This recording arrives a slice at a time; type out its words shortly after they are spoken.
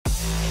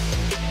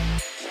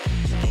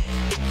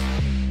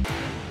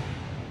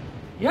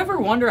You ever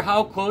wonder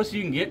how close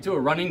you can get to a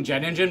running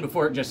jet engine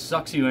before it just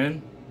sucks you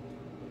in?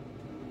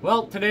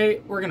 Well,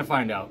 today we're gonna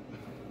find out.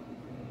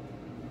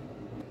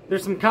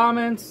 There's some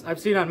comments I've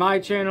seen on my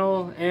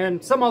channel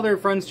and some other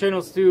friends'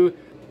 channels too,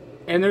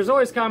 and there's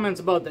always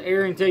comments about the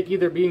air intake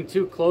either being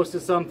too close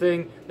to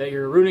something, that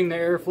you're ruining the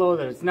airflow,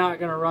 that it's not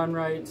gonna run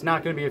right, it's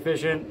not gonna be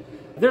efficient.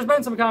 There's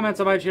been some comments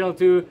on my channel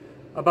too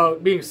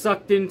about being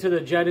sucked into the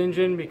jet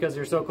engine because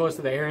you're so close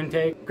to the air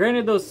intake.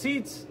 Granted, those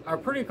seats are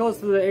pretty close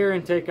to the air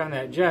intake on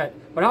that jet,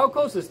 but how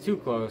close is too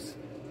close?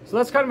 So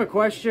that's kind of a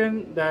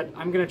question that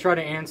I'm gonna try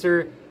to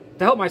answer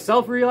to help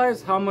myself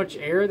realize how much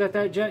air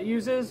that jet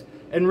uses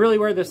and really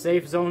where the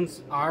safe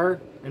zones are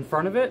in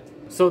front of it.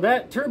 So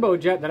that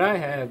turbojet that I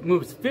have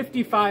moves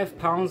 55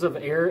 pounds of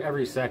air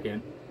every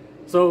second.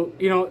 So,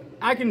 you know,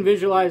 I can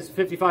visualize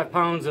 55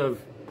 pounds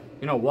of,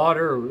 you know,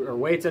 water or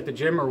weights at the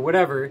gym or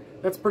whatever.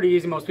 That's pretty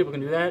easy. Most people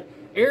can do that.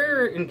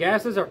 Air and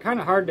gases are kind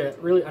of hard to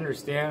really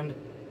understand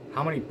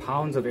how many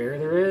pounds of air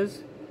there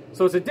is.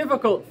 So it's a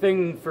difficult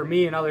thing for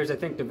me and others, I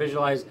think, to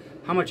visualize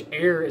how much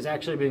air is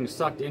actually being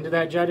sucked into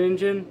that jet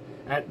engine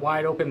at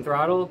wide open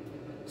throttle.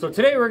 So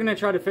today we're going to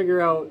try to figure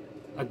out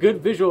a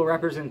good visual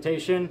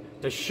representation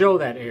to show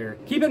that air.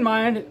 Keep in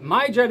mind,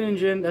 my jet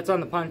engine that's on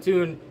the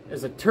pontoon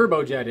is a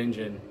turbojet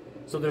engine.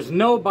 So there's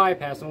no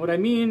bypass. And what I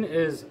mean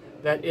is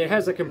that it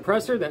has a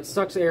compressor that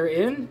sucks air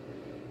in.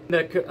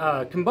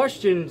 The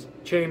combustion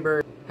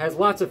chamber has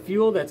lots of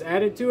fuel that's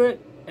added to it,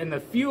 and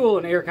the fuel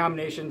and air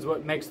combination is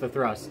what makes the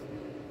thrust.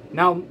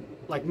 Now,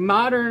 like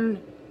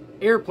modern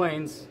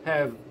airplanes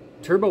have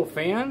turbo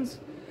fans,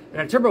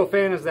 and a turbo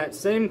fan is that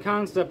same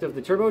concept of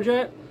the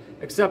turbojet,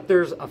 except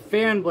there's a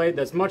fan blade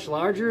that's much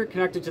larger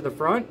connected to the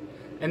front,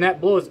 and that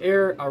blows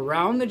air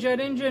around the jet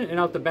engine and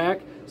out the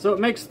back, so it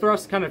makes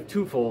thrust kind of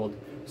twofold.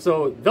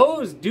 So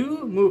those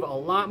do move a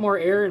lot more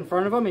air in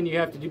front of them, and you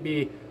have to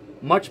be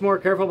much more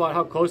careful about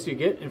how close you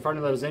get in front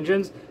of those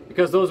engines,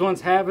 because those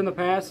ones have in the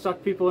past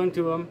sucked people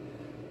into them,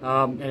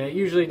 and it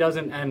usually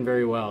doesn't end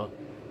very well.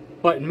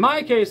 But in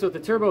my case with the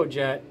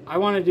turbojet, I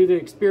want to do the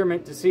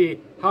experiment to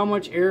see how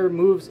much air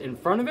moves in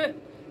front of it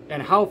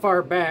and how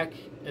far back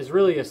is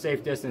really a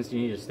safe distance you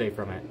need to stay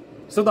from it.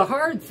 So the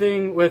hard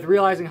thing with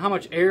realizing how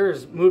much air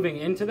is moving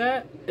into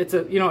that, it's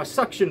a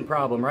suction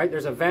problem, right?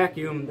 There's a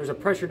vacuum, there's a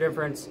pressure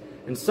difference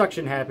and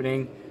suction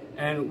happening,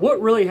 and what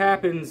really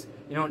happens,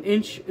 you know, an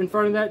inch in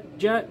front of that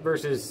jet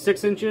versus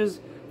 6 inches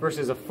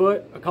versus a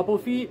foot, a couple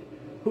feet,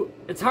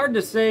 it's hard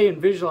to say and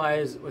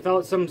visualize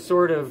without some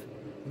sort of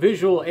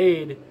visual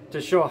aid to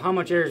show how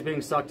much air is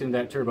being sucked into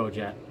that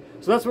turbojet.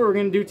 So that's what we're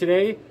going to do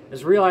today,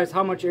 is realize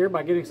how much air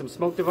by getting some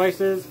smoke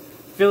devices,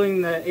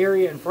 filling the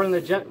area in front of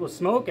the jet with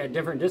smoke at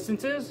different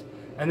distances,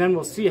 and then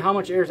we'll see how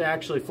much air is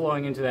actually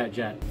flowing into that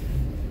jet.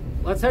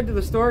 Let's head to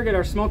the store, get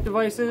our smoke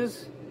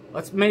devices.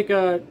 Let's make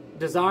a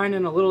design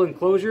in a little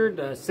enclosure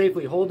to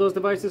safely hold those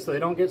devices so they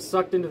don't get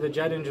sucked into the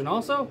jet engine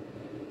also.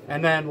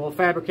 And then we'll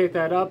fabricate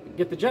that up,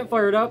 get the jet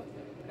fired up,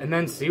 and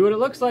then see what it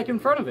looks like in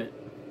front of it.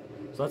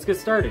 So let's get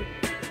started.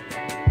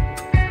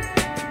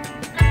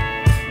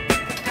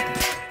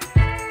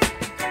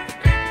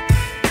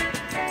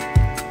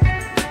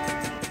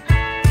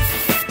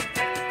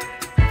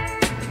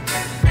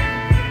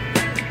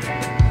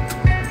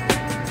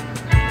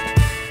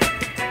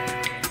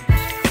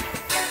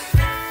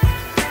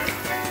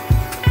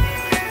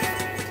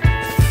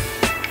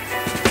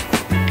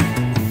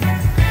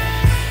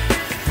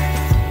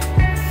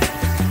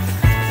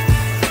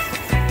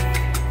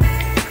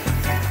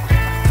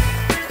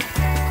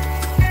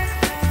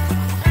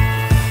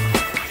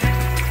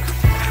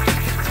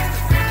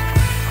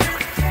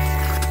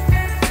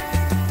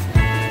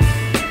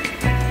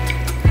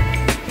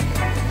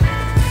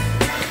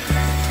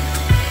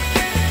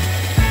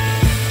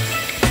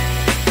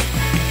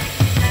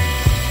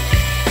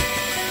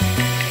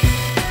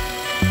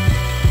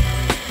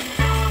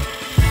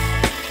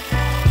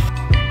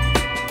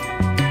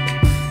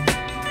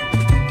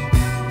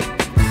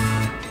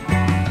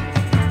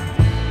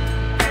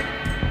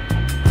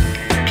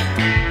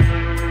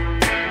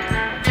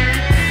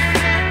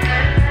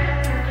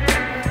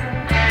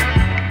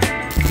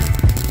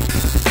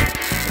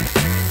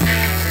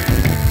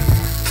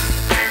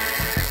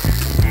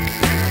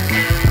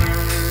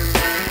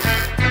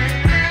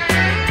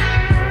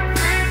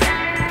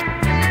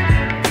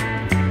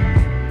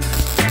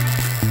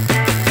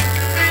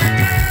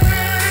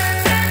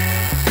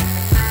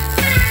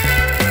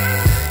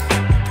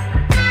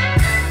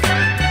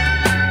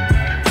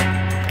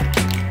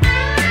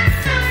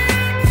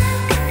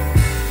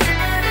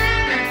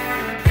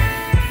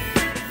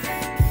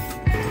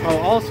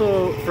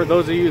 Also, for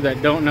those of you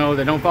that don't know,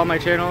 that don't follow my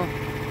channel,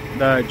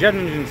 the jet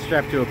engine is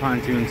strapped to a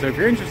pontoon. So if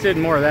you're interested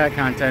in more of that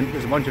content,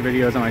 there's a bunch of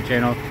videos on my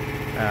channel.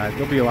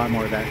 There'll be a lot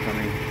more of that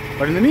coming.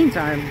 But in the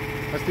meantime,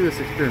 let's do this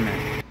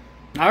experiment.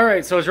 All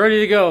right, so it's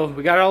ready to go.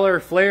 We got all our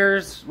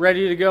flares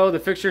ready to go, the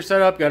fixture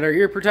set up, got our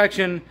ear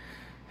protection,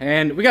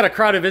 and we got a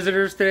crowd of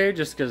visitors today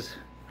just because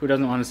who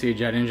doesn't want to see a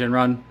jet engine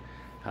run?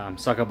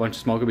 Suck up a bunch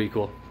of smoke would be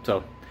cool.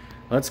 So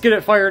let's get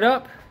it fired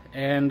up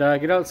and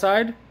get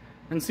outside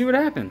and see what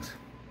happens.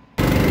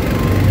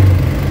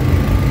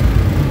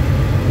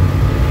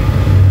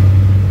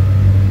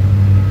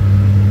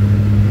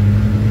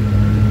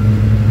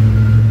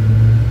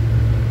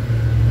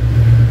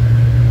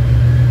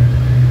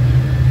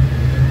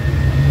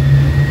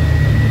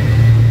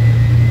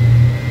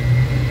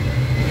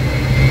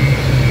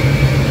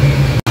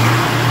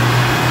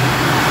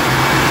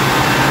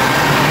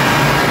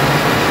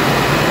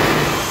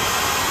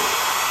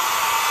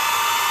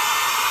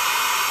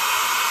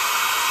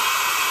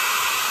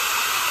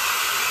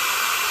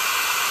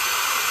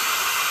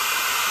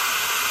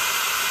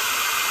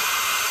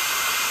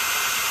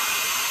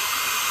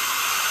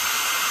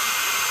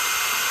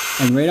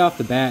 And right off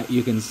the bat,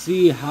 you can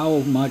see how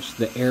much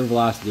the air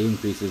velocity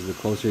increases the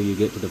closer you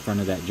get to the front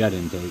of that jet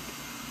intake.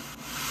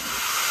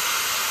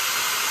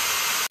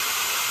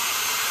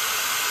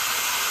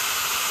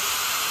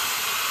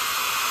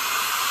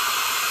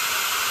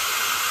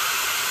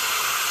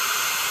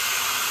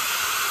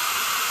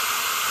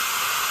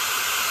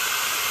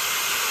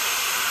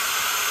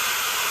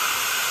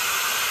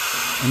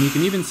 And you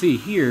can even see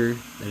here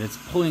that it's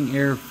pulling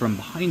air from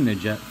behind the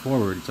jet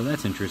forward, so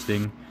that's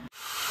interesting.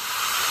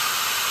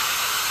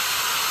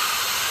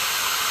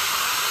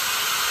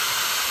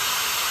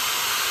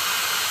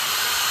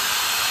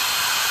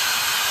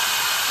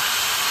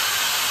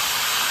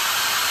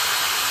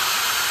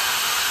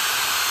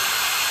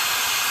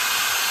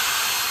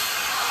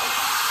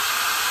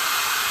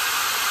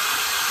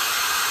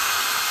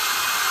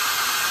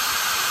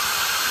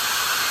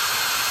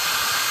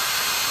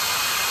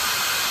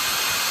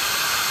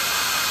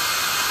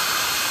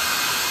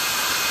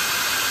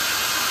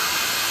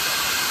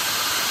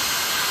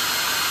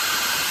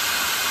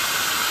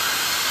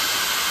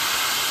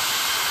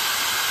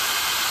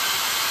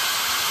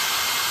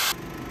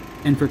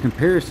 And for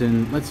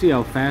comparison, let's see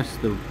how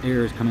fast the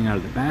air is coming out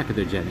of the back of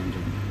the jet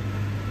engine.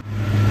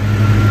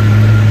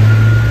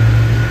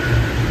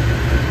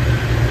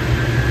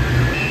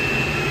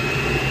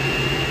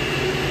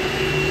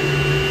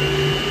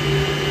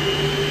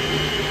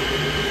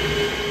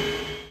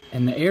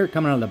 And the air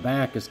coming out of the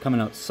back is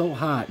coming out so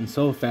hot and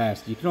so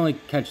fast, you can only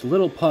catch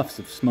little puffs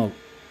of smoke.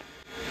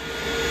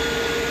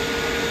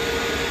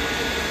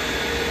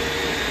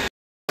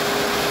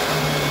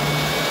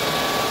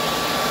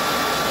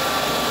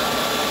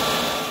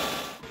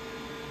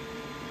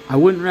 I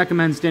wouldn't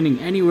recommend standing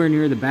anywhere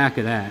near the back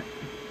of that.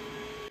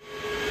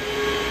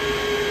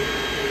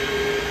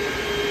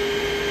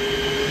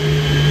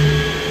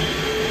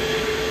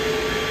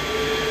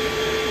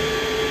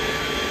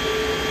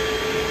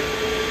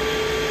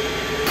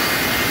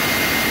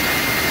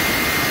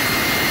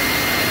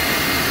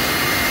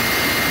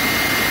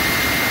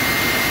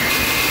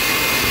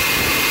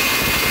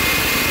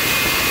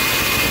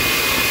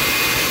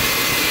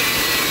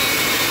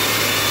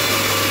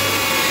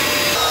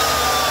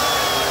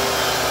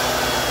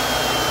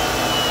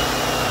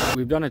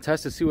 We've done a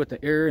test to see what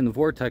the air in the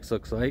vortex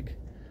looks like.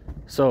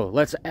 So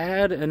let's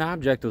add an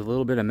object with a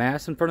little bit of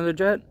mass in front of the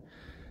jet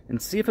and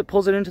see if it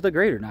pulls it into the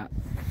grate or not.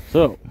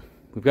 So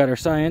we've got our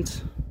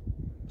science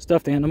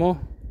stuffed animal.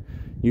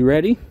 You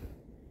ready?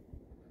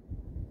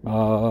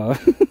 Okay.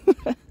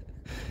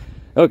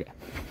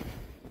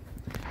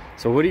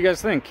 So what do you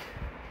guys think?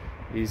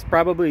 He's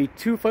probably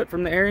 2 foot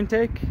from the air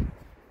intake. Do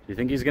you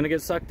think he's gonna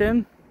get sucked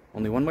in?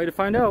 Only one way to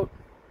find out.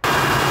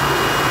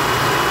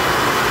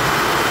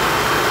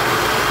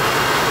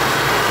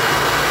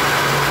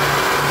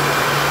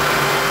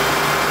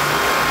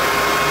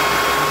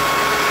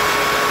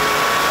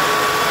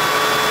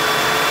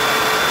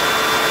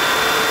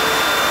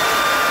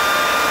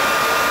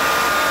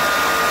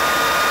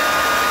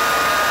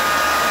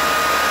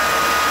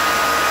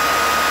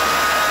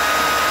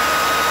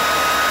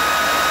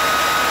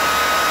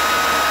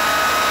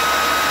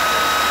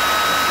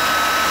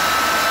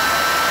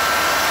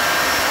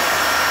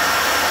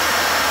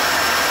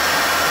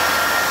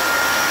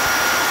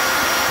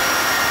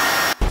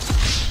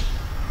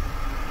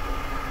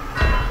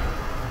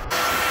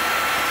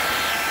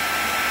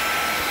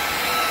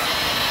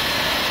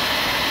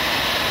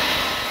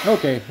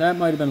 Okay, that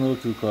might have been a little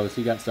too close.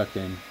 He got sucked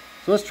in.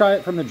 So let's try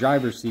it from the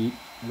driver's seat,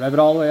 rev it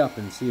all the way up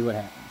and see what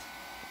happens.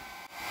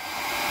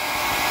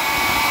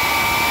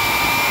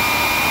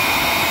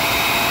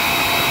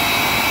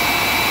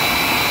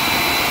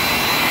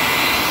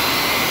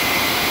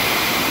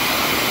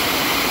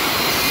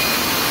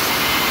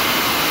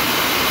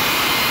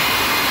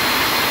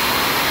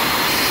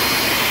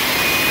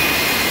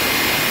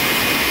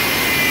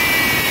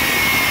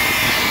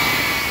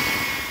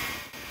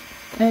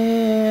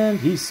 And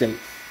he's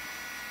safe.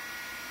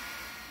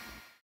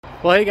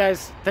 Well, hey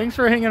guys, thanks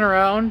for hanging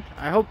around.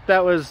 I hope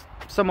that was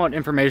somewhat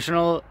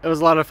informational. It was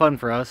a lot of fun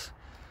for us.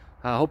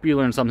 I hope you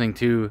learned something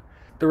too.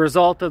 The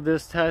result of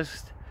this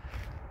test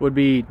would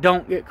be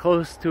don't get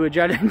close to a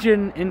jet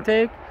engine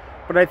intake,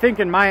 but I think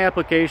in my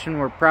application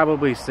we're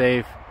probably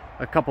safe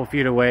a couple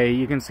feet away.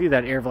 You can see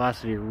that air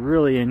velocity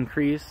really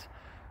increase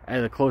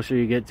the closer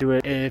you get to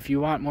it. If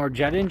you want more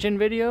jet engine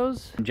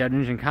videos, jet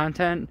engine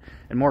content,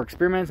 and more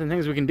experiments and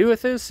things we can do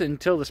with this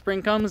until the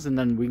spring comes and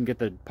then we can get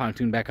the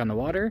pontoon back on the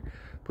water,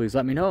 please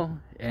let me know.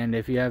 And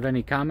if you have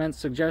any comments,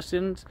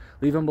 suggestions,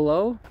 leave them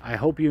below. I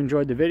hope you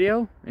enjoyed the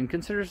video and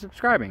consider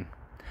subscribing.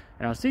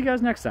 And I'll see you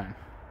guys next time.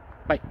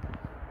 Bye.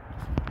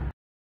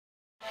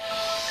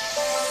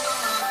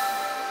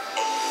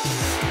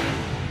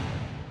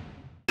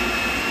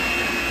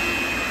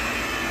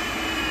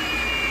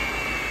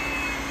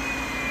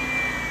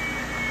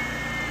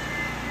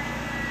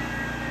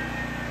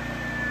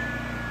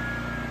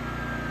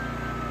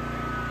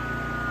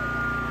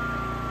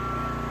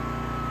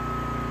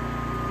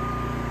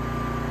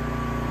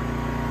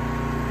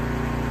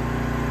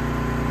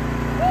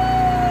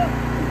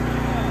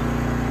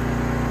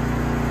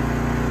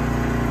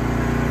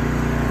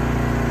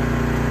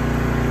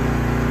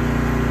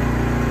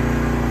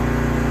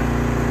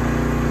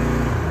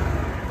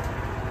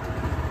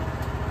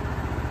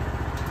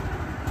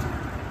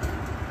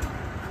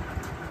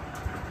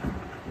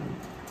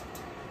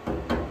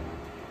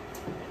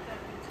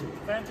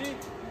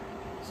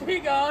 She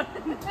gone.